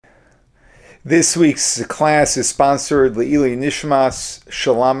This week's class is sponsored Le'ili Nishmas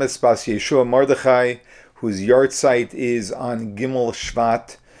Shalamis Bas Yeshua Mordechai, whose yard site is on Gimel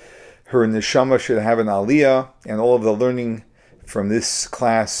Shvat. Her neshama should have an aliyah, and all of the learning from this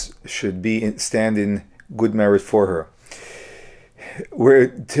class should stand in good merit for her.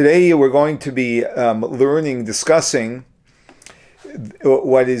 Today we're going to be discussing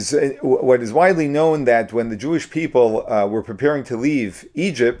what is widely known, that when the Jewish people were preparing to leave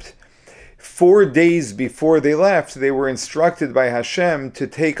Egypt, 4 days before they left, they were instructed by Hashem to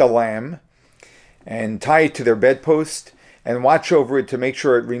take a lamb and tie it to their bedpost and watch over it to make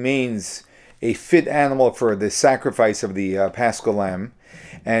sure it remains a fit animal for the sacrifice of the Paschal lamb.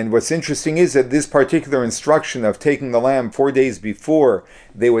 And what's interesting is that this particular instruction of taking the lamb 4 days before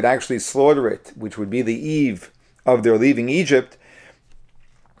they would actually slaughter it, which would be the eve of their leaving Egypt,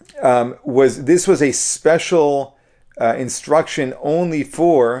 was a special instruction only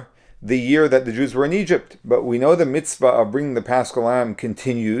for the year that the Jews were in Egypt. But we know the mitzvah of bringing the Paschal lamb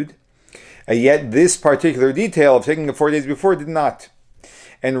continued, yet this particular detail of taking it 4 days before did not.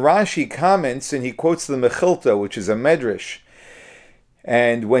 And Rashi comments, and he quotes the Mechilta, which is a medrash.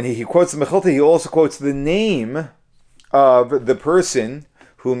 And when he quotes the Mechilta, he also quotes the name of the person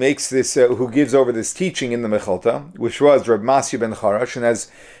who makes this, who gives over this teaching in the Mechilta, which was Reb Masya ben Charash. And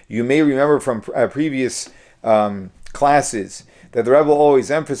as you may remember from previous classes, that the Rebbe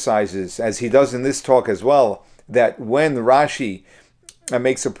always emphasizes, as he does in this talk as well, that when Rashi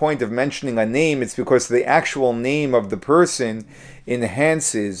makes a point of mentioning a name, it's because the actual name of the person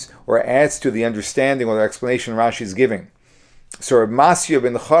enhances or adds to the understanding or the explanation Rashi is giving. So Reb Masya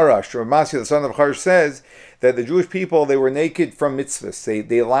ben Charash, Reb Masya the son of Charash, says that the Jewish people, they were naked from mitzvahs.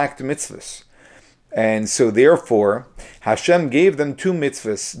 They lacked mitzvahs. And so therefore, Hashem gave them two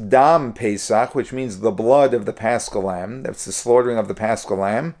mitzvahs, Dam Pesach, which means the blood of the Paschal lamb, that's the slaughtering of the Paschal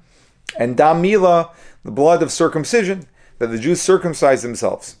lamb, and Dam Milah, the blood of circumcision, that the Jews circumcise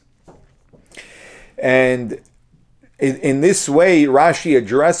themselves. And in this way, Rashi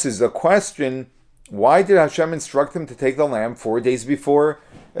addresses the question, why did Hashem instruct them to take the lamb 4 days before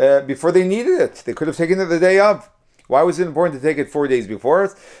they needed it? They could have taken it the day of. Why was it important to take it 4 days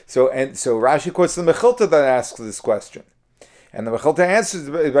before? So Rashi quotes the Mechilta that asks this question. And the Mechilta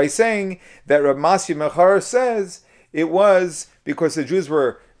answers by saying that Reb Masya ben Charash says it was because the Jews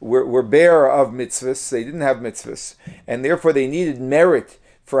were bare of mitzvahs, they didn't have mitzvahs, and therefore they needed merit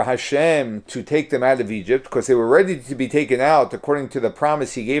for Hashem to take them out of Egypt, because they were ready to be taken out according to the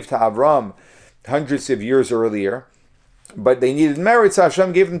promise he gave to Avram hundreds of years earlier, but they needed merit, so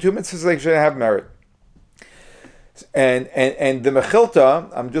Hashem gave them two mitzvahs so they should have merit. And the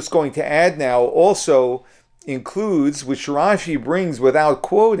Mechilta, I'm just going to add now, also includes, which Rashi brings without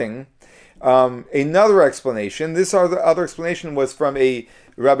quoting, another explanation. This other explanation was from a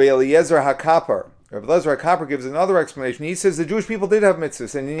Rabbi Eliezer HaKapar. Rabbi Eliezer HaKapar gives another explanation. He says the Jewish people did have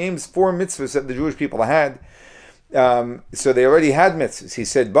mitzvahs, and he names 4 mitzvahs that the Jewish people had. So they already had mitzvahs. He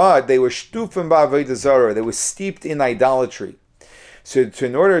said, but they were shtufim ba'avodah zarah. They were steeped in idolatry. So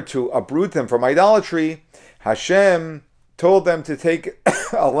in order to uproot them from idolatry, Hashem told them to take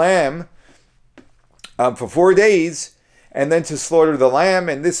a lamb for 4 days, and then to slaughter the lamb,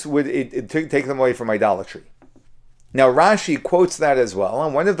 and this would take them away from idolatry. Now Rashi quotes that as well,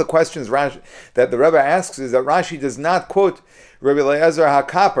 and one of the questions that the Rebbe asks is that Rashi does not quote Rabbi Eliezer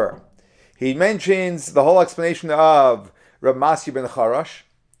HaKapar. He mentions the whole explanation of Reb Masya ben Charash,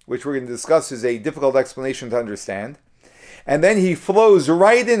 which we're going to discuss is a difficult explanation to understand. And then he flows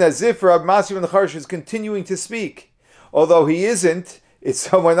right in as if Reb Masya ben Charash is continuing to speak. Although he isn't, it's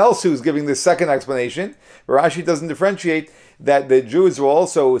someone else who's giving the second explanation. Rashi doesn't differentiate that the Jews were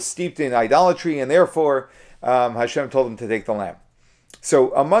also steeped in idolatry, and therefore Hashem told them to take the lamb.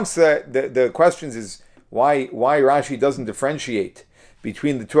 So amongst the questions is why Rashi doesn't differentiate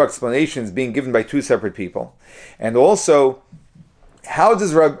between the two explanations being given by two separate people. And also, how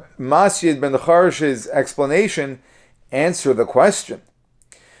does Reb Masya ben Charash's explanation answer the question?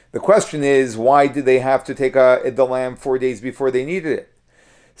 The question is, why did they have to take the lamb 4 days before they needed it?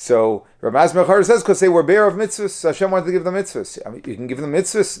 So Reb Masya ben Charash says because they were bare of mitzvahs, Hashem wanted to give them mitzvahs. I mean, you can give them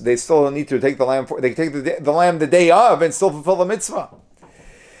mitzvahs, they still need to take the lamb. They can take the lamb the day of and still fulfill the mitzvah.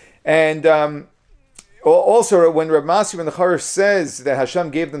 And also, when Reb Masya ben Charash says that Hashem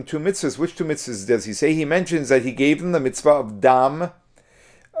gave them two mitzvahs, which two mitzvahs does he say? He mentions that he gave them the mitzvah of Dam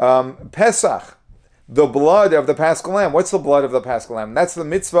Pesach, the blood of the Paschal lamb. What's the blood of the Paschal lamb? That's the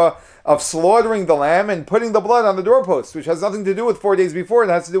mitzvah of slaughtering the lamb and putting the blood on the doorpost, which has nothing to do with 4 days before. It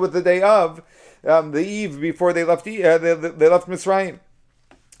has to do with the day of, the eve before they left Mitzrayim.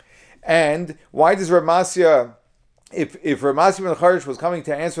 And why does Reb Masya if Ramasi ben Charish was coming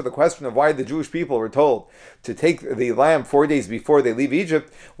to answer the question of why the Jewish people were told to take the lamb 4 days before they leave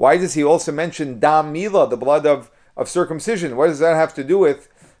Egypt, why does he also mention Dam Mila, the blood of circumcision? What does that have to do with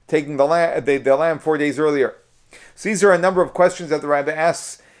taking the lamb 4 days earlier? So these are a number of questions that the Rebbe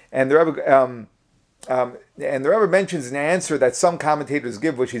asks, and the Rebbe mentions an answer that some commentators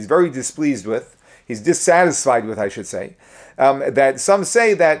give, which he's very displeased with. He's dissatisfied with, I should say. That some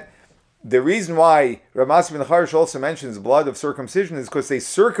say that the reason why Ramasi ben Charish also mentions blood of circumcision is because they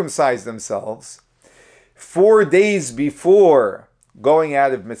circumcised themselves 4 days before going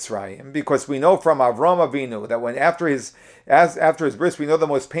out of Mitzrayim, because we know from Avram Avinu that when after his bris, we know the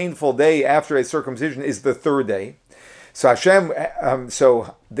most painful day after a circumcision is the third day. So Hashem,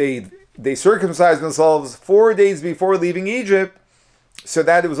 so they circumcised themselves 4 days before leaving Egypt, so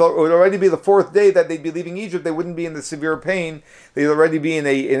that it would already be the fourth day that they'd be leaving Egypt. They wouldn't be in the severe pain. They'd already be in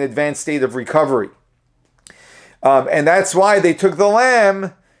an advanced state of recovery. And that's why they took the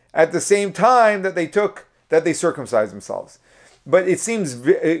lamb at the same time that they circumcised themselves. But it seems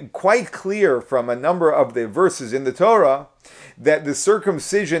quite clear from a number of the verses in the Torah that the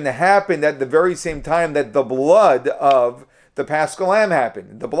circumcision happened at the very same time that the blood of the Paschal lamb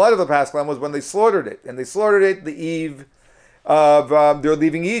happened. The blood of the Paschal lamb was when they slaughtered it, and they slaughtered it the eve of their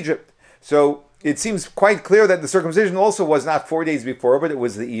leaving Egypt. So it seems quite clear that the circumcision also was not 4 days before, but it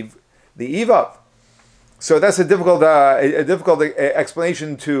was the eve of. So that's a difficult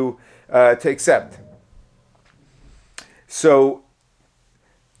explanation to accept. So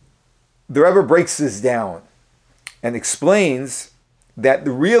the Rebbe breaks this down and explains that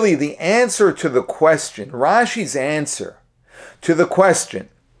really the answer to the question, Rashi's answer to the question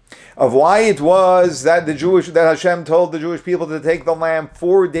of why it was that Hashem told the Jewish people to take the lamb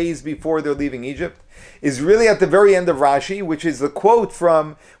 4 days before they're leaving Egypt, is really at the very end of Rashi, which is the quote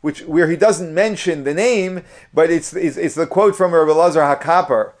from where he doesn't mention the name, but it's the quote from Rabbi Elazar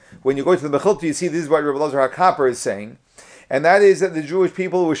HaKapar. When you go to the Mechilta, you see this is what Rabbi Elazar HaKapar is saying, and that is that the Jewish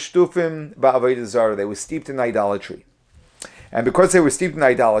people were shtufim ba'avodah zarah. They were steeped in idolatry, and because they were steeped in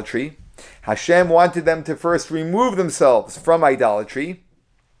idolatry, Hashem wanted them to first remove themselves from idolatry.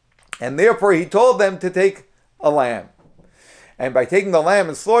 And therefore, he told them to take a lamb. And by taking the lamb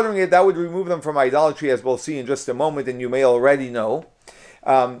and slaughtering it, that would remove them from idolatry, as we'll see in just a moment, and you may already know.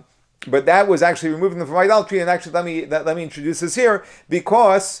 But that was actually removing them from idolatry. And actually, let me introduce this here,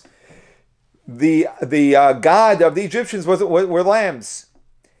 because the god of the Egyptians were lambs.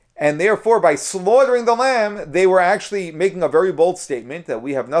 And therefore, by slaughtering the lamb, they were actually making a very bold statement that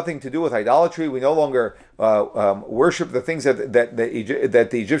we have nothing to do with idolatry. We no longer worship the things that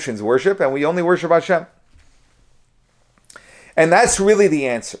the Egyptians worship, and we only worship Hashem. And that's really the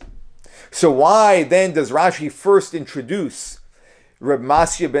answer. So why then does Rashi first introduce Reb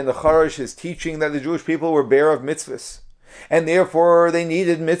Masya ben Charish's teaching that the Jewish people were bare of mitzvahs, and therefore they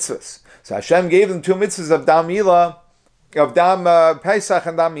needed mitzvahs? So Hashem gave them 2 mitzvahs of Dam Milah, of Dam Pesach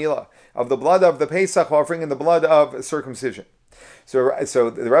and Dam Milah, of the blood of the Pesach offering and the blood of circumcision. So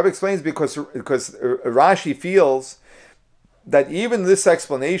the Rebbe explains because Rashi feels that even this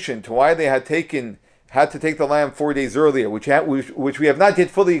explanation to why they had to take the lamb 4 days earlier, which we have not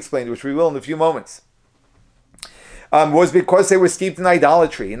yet fully explained, which we will in a few moments, was because they were steeped in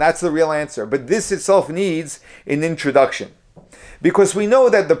idolatry, and that's the real answer. But this itself needs an introduction, because we know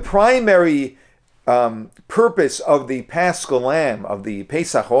that the primary purpose of the Paschal lamb, of the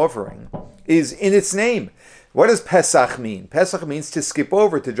Pesach offering, is in its name. What does Pesach mean? Pesach means to skip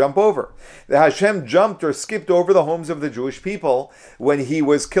over, to jump over. The Hashem jumped or skipped over the homes of the Jewish people when he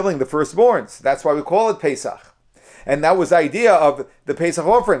was killing the firstborns. That's why we call it Pesach. And that was the idea of the Pesach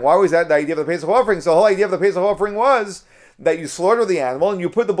offering. Why was that the idea of the Pesach offering? So the whole idea of the Pesach offering was that you slaughter the animal and you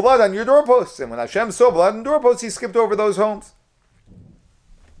put the blood on your doorposts. And when Hashem saw blood on doorposts, he skipped over those homes.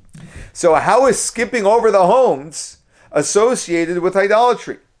 So how is skipping over the homes associated with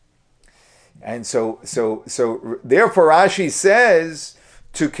idolatry? And so therefore Rashi says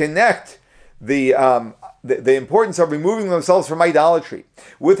to connect the importance of removing themselves from idolatry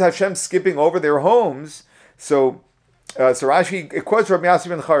with Hashem skipping over their homes. So Rashi quotes Rabbi Yossi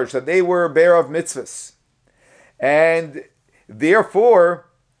ben Charish that they were bare of mitzvahs, and therefore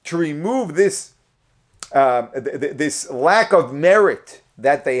to remove this this lack of merit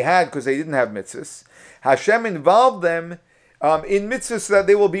that they had because they didn't have mitzvahs, Hashem involved them in mitzvahs so that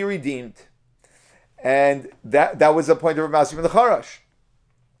they will be redeemed. And that was the point of Rabbi Yossi ben Charish.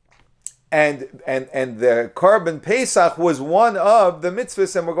 And the Korban Pesach was one of the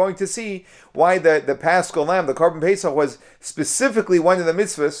mitzvahs, and we're going to see why the Paschal lamb, the Korban Pesach, was specifically one of the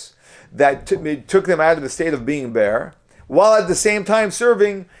mitzvahs that took them out of the state of being bare, while at the same time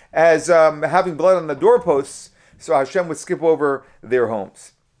serving as having blood on the doorposts, so Hashem would skip over their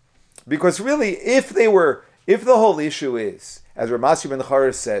homes. Because really, if the whole issue is, as Ramasi ben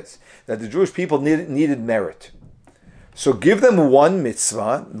Charis says, that the Jewish people needed merit, so give them one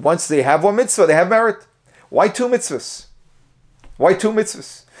mitzvah. Once they have one mitzvah, they have merit. Why two mitzvahs? Why two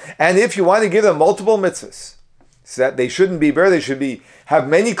mitzvahs? And if you want to give them multiple mitzvahs, so that they shouldn't be bare, they should have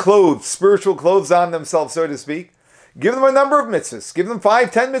many clothes, spiritual clothes on themselves, so to speak, give them a number of mitzvahs. Give them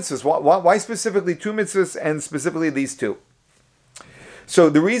 5, 10 mitzvahs. Why specifically two mitzvahs and specifically these two? So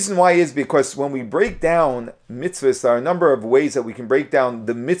the reason why is because when we break down mitzvahs, there are a number of ways that we can break down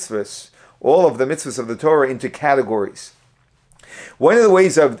the mitzvahs, all of the mitzvahs of the Torah, into categories. One of the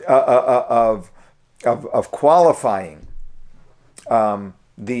ways of qualifying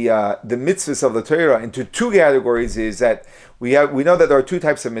the mitzvahs of the Torah into two categories is that we know that there are two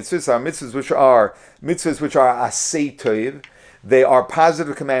types of mitzvahs. There are mitzvahs which are asay tov. They are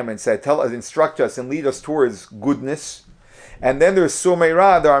positive commandments that instruct us and lead us towards goodness. And then there's somei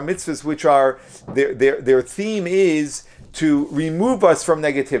ra. There are mitzvahs which are their theme is to remove us from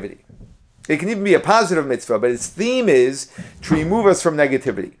negativity. It can even be a positive mitzvah, but its theme is to remove us from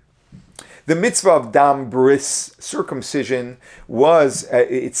negativity. The mitzvah of dam bris, circumcision, was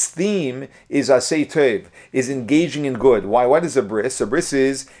its theme is asay tov, is engaging in good. Why? What is a bris? A bris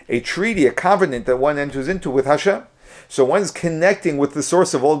is a treaty, a covenant that one enters into with Hashem. So one is connecting with the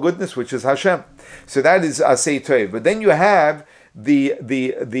source of all goodness, which is Hashem. So that is asay tov. But then you have the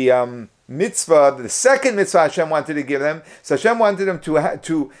mitzvah, the second mitzvah Hashem wanted to give them. So Hashem wanted them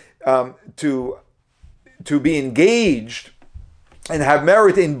to be engaged and have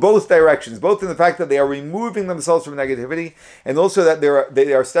merit in both directions, both in the fact that they are removing themselves from negativity, and also that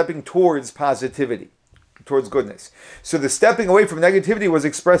they are stepping towards positivity, towards goodness. So the stepping away from negativity was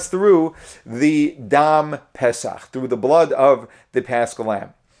expressed through the Dam Pesach, through the blood of the Paschal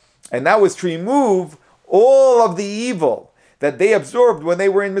Lamb. And that was to remove all of the evil that they absorbed when they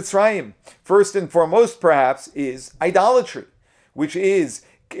were in Mitzrayim. First and foremost, perhaps, is idolatry, which is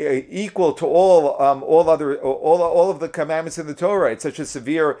equal to all of the commandments in the Torah. It's such a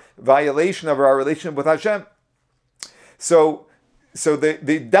severe violation of our relationship with Hashem. So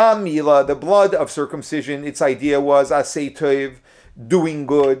the dam milah, the blood of circumcision, its idea was asay tov, doing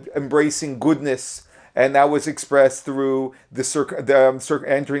good, embracing goodness, and that was expressed through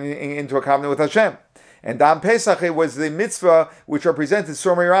entering into a covenant with Hashem. And dam pesach was the mitzvah which represented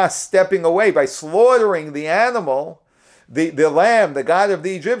somei ra, stepping away by slaughtering the animal. The lamb, the god of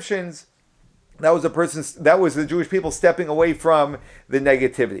the Egyptians, that was the Jewish people stepping away from the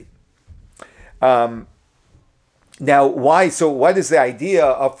negativity. Now, why? So, what is the idea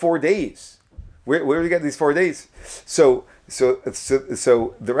of 4 days? Where do we get these 4 days? So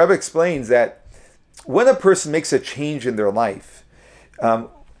the Rebbe explains that when a person makes a change in their life,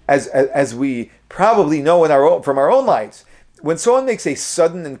 as we probably know from our own lives, when someone makes a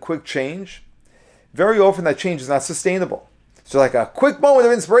sudden and quick change, very often that change is not sustainable. So like a quick moment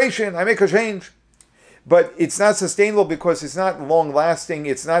of inspiration, I make a change. But it's not sustainable because it's not long-lasting.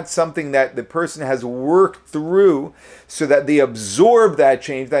 It's not something that the person has worked through so that they absorb that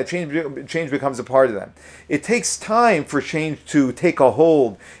change. That change becomes a part of them. It takes time for change to take a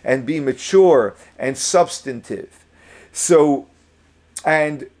hold and be mature and substantive. So,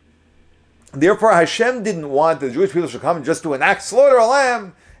 and therefore Hashem didn't want the Jewish people to come and just do an act, slaughter a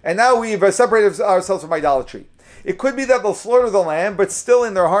lamb, and now we've separated ourselves from idolatry. It could be that they'll slaughter the lamb, but still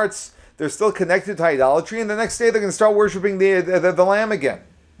in their hearts, they're still connected to idolatry, and the next day they're going to start worshiping the lamb again.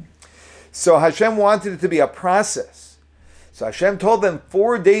 So Hashem wanted it to be a process. So Hashem told them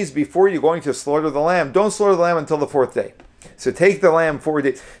 4 days before you're going to slaughter the lamb, don't slaughter the lamb until the 4th day. So take the lamb 4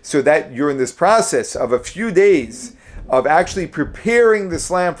 days, so that you're in this process of a few days of actually preparing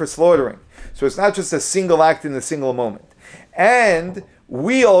this lamb for slaughtering. So it's not just a single act in a single moment. And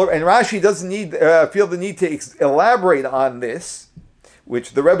Rashi doesn't feel the need to elaborate on this,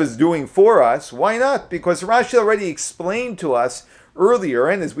 which the Rebbe is doing for us. Why not? Because Rashi already explained to us earlier,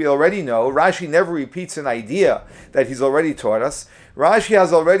 and as we already know, Rashi never repeats an idea that he's already taught us. Rashi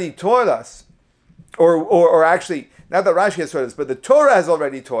has already taught us, or actually, not that Rashi has taught us, but the Torah has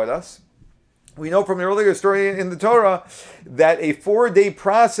already taught us. We know from an earlier story in the Torah that a 4-day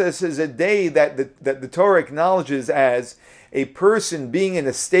process is a day that the Torah acknowledges as a person being in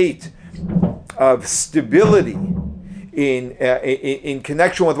a state of stability in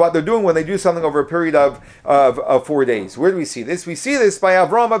connection with what they're doing when they do something over a period of 4 days. Where do we see this? We see this by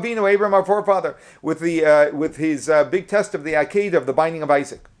Avraham Avinu, Abraham, our forefather, with his big test of the Akedah, of the binding of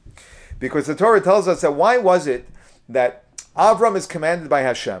Isaac. Because the Torah tells us that why was it that Avram is commanded by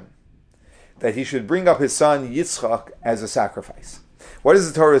Hashem that he should bring up his son Yitzchak as a sacrifice? What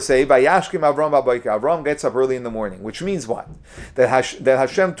does the Torah say? Vayashkim Avram b'boker. Avram gets up early in the morning, which means what? That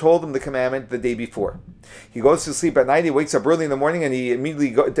Hashem told him the commandment the day before. He goes to sleep at night. He wakes up early in the morning, and he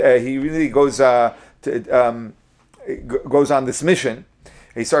immediately goes on this mission.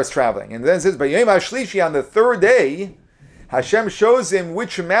 He starts traveling, and then it says, "B'yom hashlishi," on the third day, Hashem shows him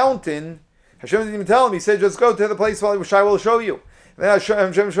which mountain. Hashem didn't even tell him. He said, "Just go to the place which I will show you." And then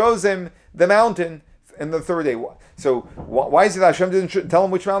Hashem shows him the mountain in the third day. So why is it that Hashem didn't tell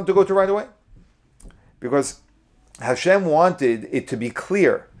him which mountain to go to right away? Because Hashem wanted it to be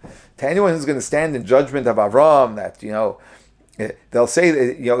clear to anyone who's going to stand in judgment of Avram that, they'll say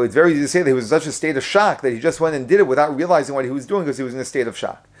that, it's very easy to say that he was in such a state of shock that he just went and did it without realizing what he was doing because he was in a state of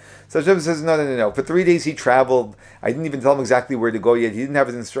shock. So Hashem says, no. For 3 days he traveled. I didn't even tell him exactly where to go yet. He didn't have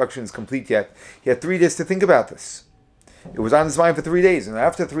his instructions complete yet. He had 3 days to think about this. It was on his mind for 3 days. And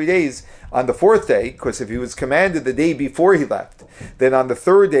after 3 days, on the fourth day, because if he was commanded the day before he left, then on the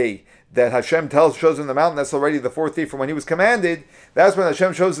third day that Hashem shows him the mountain, that's already the fourth day from when he was commanded. That's when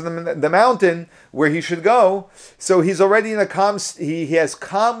Hashem shows him the mountain where he should go. So he's already in a he has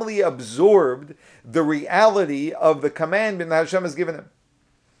calmly absorbed the reality of the commandment that Hashem has given him.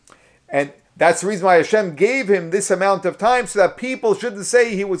 And that's the reason why Hashem gave him this amount of time, so that people shouldn't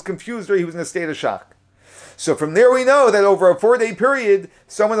say he was confused or he was in a state of shock. So from there we know that over a 4-day period,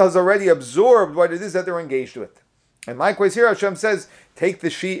 someone has already absorbed what it is that they're engaged with. And likewise here, Hashem says, take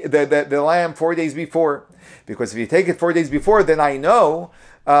the lamb 4 days before. Because if you take it 4 days before, then I know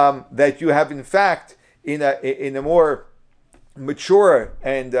that you have in fact, in a more mature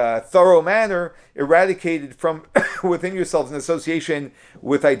and thorough manner, eradicated from within yourselves an association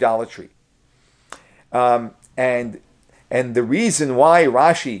with idolatry. And the reason why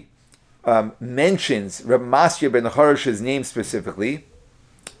Rashi mentions Reb Masya ben Harash's name specifically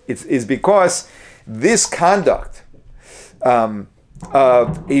is because this conduct of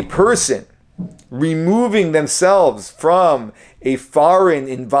a person removing themselves from a foreign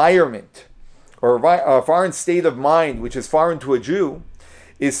environment or a foreign state of mind which is foreign to a Jew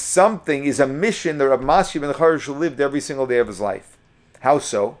is a mission that Reb Masya ben Harash lived every single day of his life. How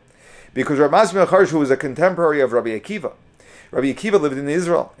so? Because Reb Masya ben Harash, who was a contemporary of Rabbi Akiva, Rabbi Akiva lived in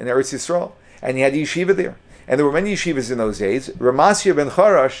Israel, in Eretz Yisrael, and he had yeshiva there. And there were many yeshivas in those days. Reb Masya ben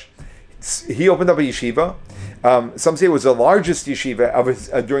Harash, he opened up a yeshiva. Some say it was the largest yeshiva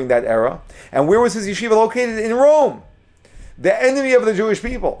of during that era. And where was his yeshiva located? In Rome, the enemy of the Jewish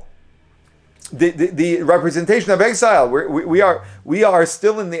people. The representation of exile. We are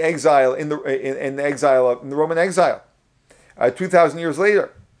still in the exile in the Roman exile, 2,000 years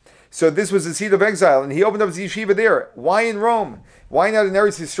later. So this was the seat of exile, and he opened up his yeshiva there. Why in Rome? Why not in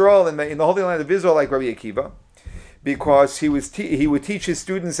Eretz Yisrael, in the Holy Land of Israel, like Rabbi Akiva? Because he would teach his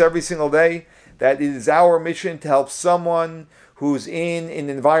students every single day that it is our mission to help someone who's in an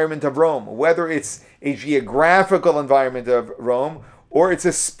environment of Rome, whether it's a geographical environment of Rome or it's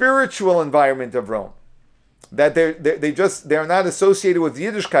a spiritual environment of Rome. That they're not associated with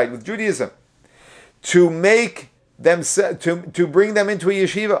Yiddishkeit, with Judaism, to make them to bring them into a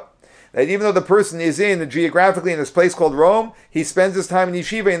yeshiva. That even though the person is geographically in this place called Rome, he spends his time in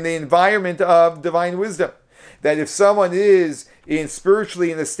yeshiva in the environment of divine wisdom. That if someone is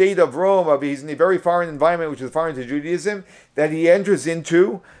spiritually in the state of Rome, he's in a very foreign environment which is foreign to Judaism, that he enters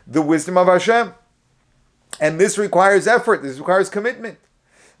into the wisdom of Hashem. And this requires effort, this requires commitment.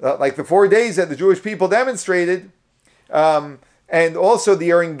 Like the 4 days that the Jewish people demonstrated, and also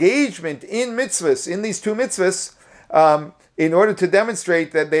their engagement in mitzvahs, in these two mitzvahs, in order to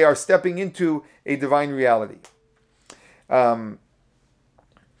demonstrate that they are stepping into a divine reality. And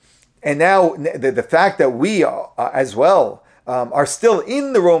now the fact that we as well are still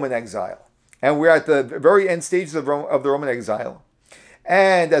in the Roman exile, and we're at the very end stages of the Roman exile.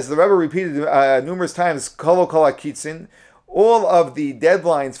 And as the Rebbe repeated numerous times, kol hakitzin, all of the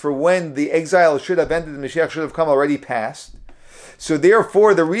deadlines for when the exile should have ended, the Mashiach should have come, already passed. So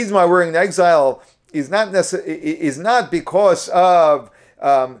therefore, the reason why we're in exile is not because of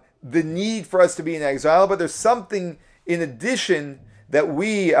the need for us to be in exile, but there's something in addition that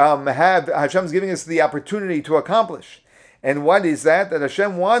we have, Hashem's giving us the opportunity to accomplish. And what is that? That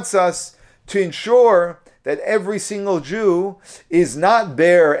Hashem wants us to ensure that every single Jew is not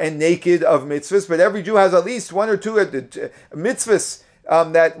bare and naked of mitzvahs, but every Jew has at least one or two mitzvahs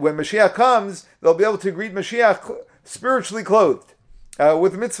that when Mashiach comes, they'll be able to greet Mashiach spiritually clothed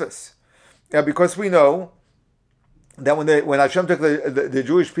with mitzvahs. Because we know that when Hashem took the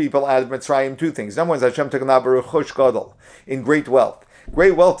Jewish people out of Mitzrayim, two things. Number one is Hashem took them out b'rechush gadol, in great wealth.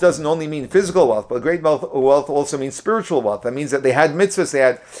 Great wealth doesn't only mean physical wealth, but great wealth also means spiritual wealth. That means that they had mitzvahs,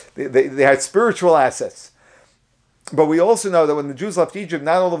 they had spiritual assets. But we also know that when the Jews left Egypt,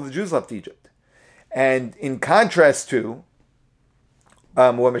 not all of the Jews left Egypt. And in contrast to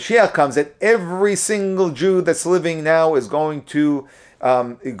when Mashiach comes, that every single Jew that's living now is going to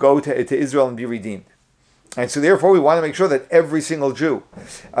go to Israel and be redeemed. And so therefore we want to make sure that every single Jew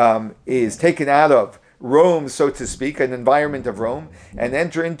is taken out of Rome, so to speak, an environment of Rome, and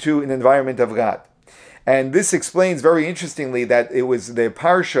enter into an environment of God. And this explains very interestingly that it was the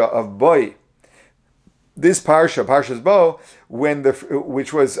Parsha of Boi, this Parsha, Parshas Bo,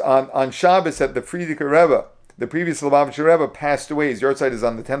 which was on Shabbos that the Frierdiker Rebbe, the previous Lubavitcher Rebbe, passed away. His yahrzeit is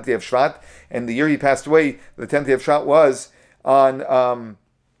on the 10th day of Shvat, and the year he passed away, the 10th day of Shvat, was on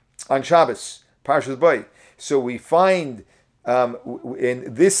Shabbos, Parshas Boi. So we find, and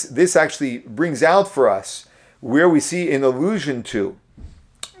this actually brings out for us where we see an allusion to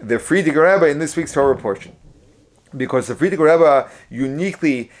the Frierdiker Rebbe in this week's Torah portion. Because the Frierdiker Rebbe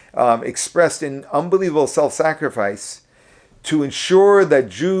uniquely expressed an unbelievable self-sacrifice to ensure that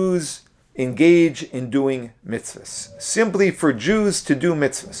Jews engage in doing mitzvahs, simply for Jews to do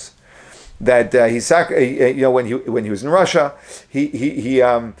mitzvahs. That when he was in Russia, he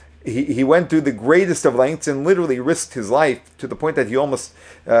went through the greatest of lengths and literally risked his life to the point that he almost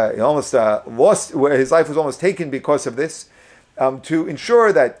lost, where his life was almost taken because of this, to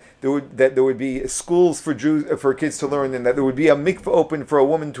ensure that there would be schools for Jews, for kids to learn, and that there would be a mikveh open for a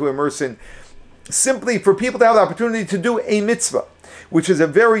woman to immerse in, simply for people to have the opportunity to do a mitzvah, which is a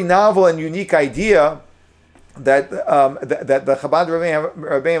very novel and unique idea that the Chabad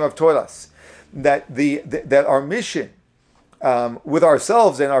Rebbeim have taught us. That our mission with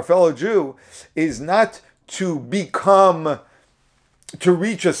ourselves and our fellow Jew is not to reach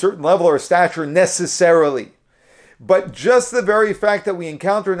a certain level or stature necessarily, but just the very fact that we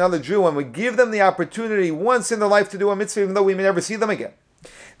encounter another Jew and we give them the opportunity once in their life to do a mitzvah, even though we may never see them again.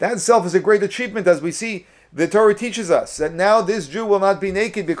 That itself is a great achievement, as we see the Torah teaches us that now this Jew will not be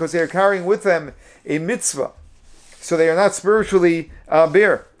naked because they are carrying with them a mitzvah, so they are not spiritually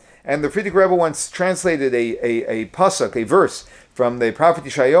bare. And the Frierdiker Rebbe once translated a pasuk, a verse from the prophet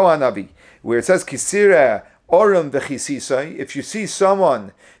Yeshayahu Hanavi, where it says, "Kisira orim v'chisisai." If you see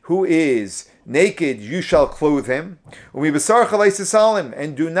someone who is naked, you shall clothe him.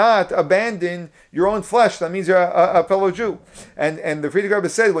 And do not abandon your own flesh. That means you're a fellow Jew. And the Frierdiker Rebbe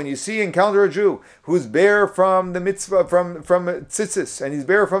said, when you encounter a Jew who's bare from the mitzvah, from tzitzis, and he's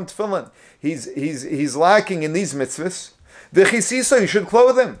bare from tefillin, he's lacking in these mitzvahs, the chisisa, you should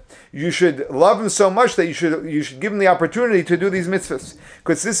clothe him. You should love him so much that you should give him the opportunity to do these mitzvahs.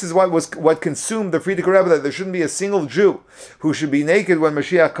 Because this is what consumed the Frierdiker Rebbe, that there shouldn't be a single Jew who should be naked when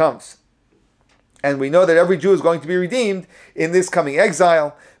Mashiach comes. And we know that every Jew is going to be redeemed in this coming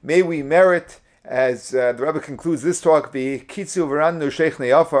exile. May we merit, as the Rebbe concludes this talk, that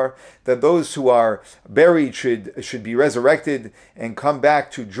those who are buried should be resurrected and come back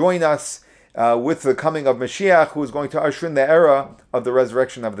to join us with the coming of Mashiach, who is going to usher in the era of the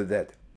resurrection of the dead.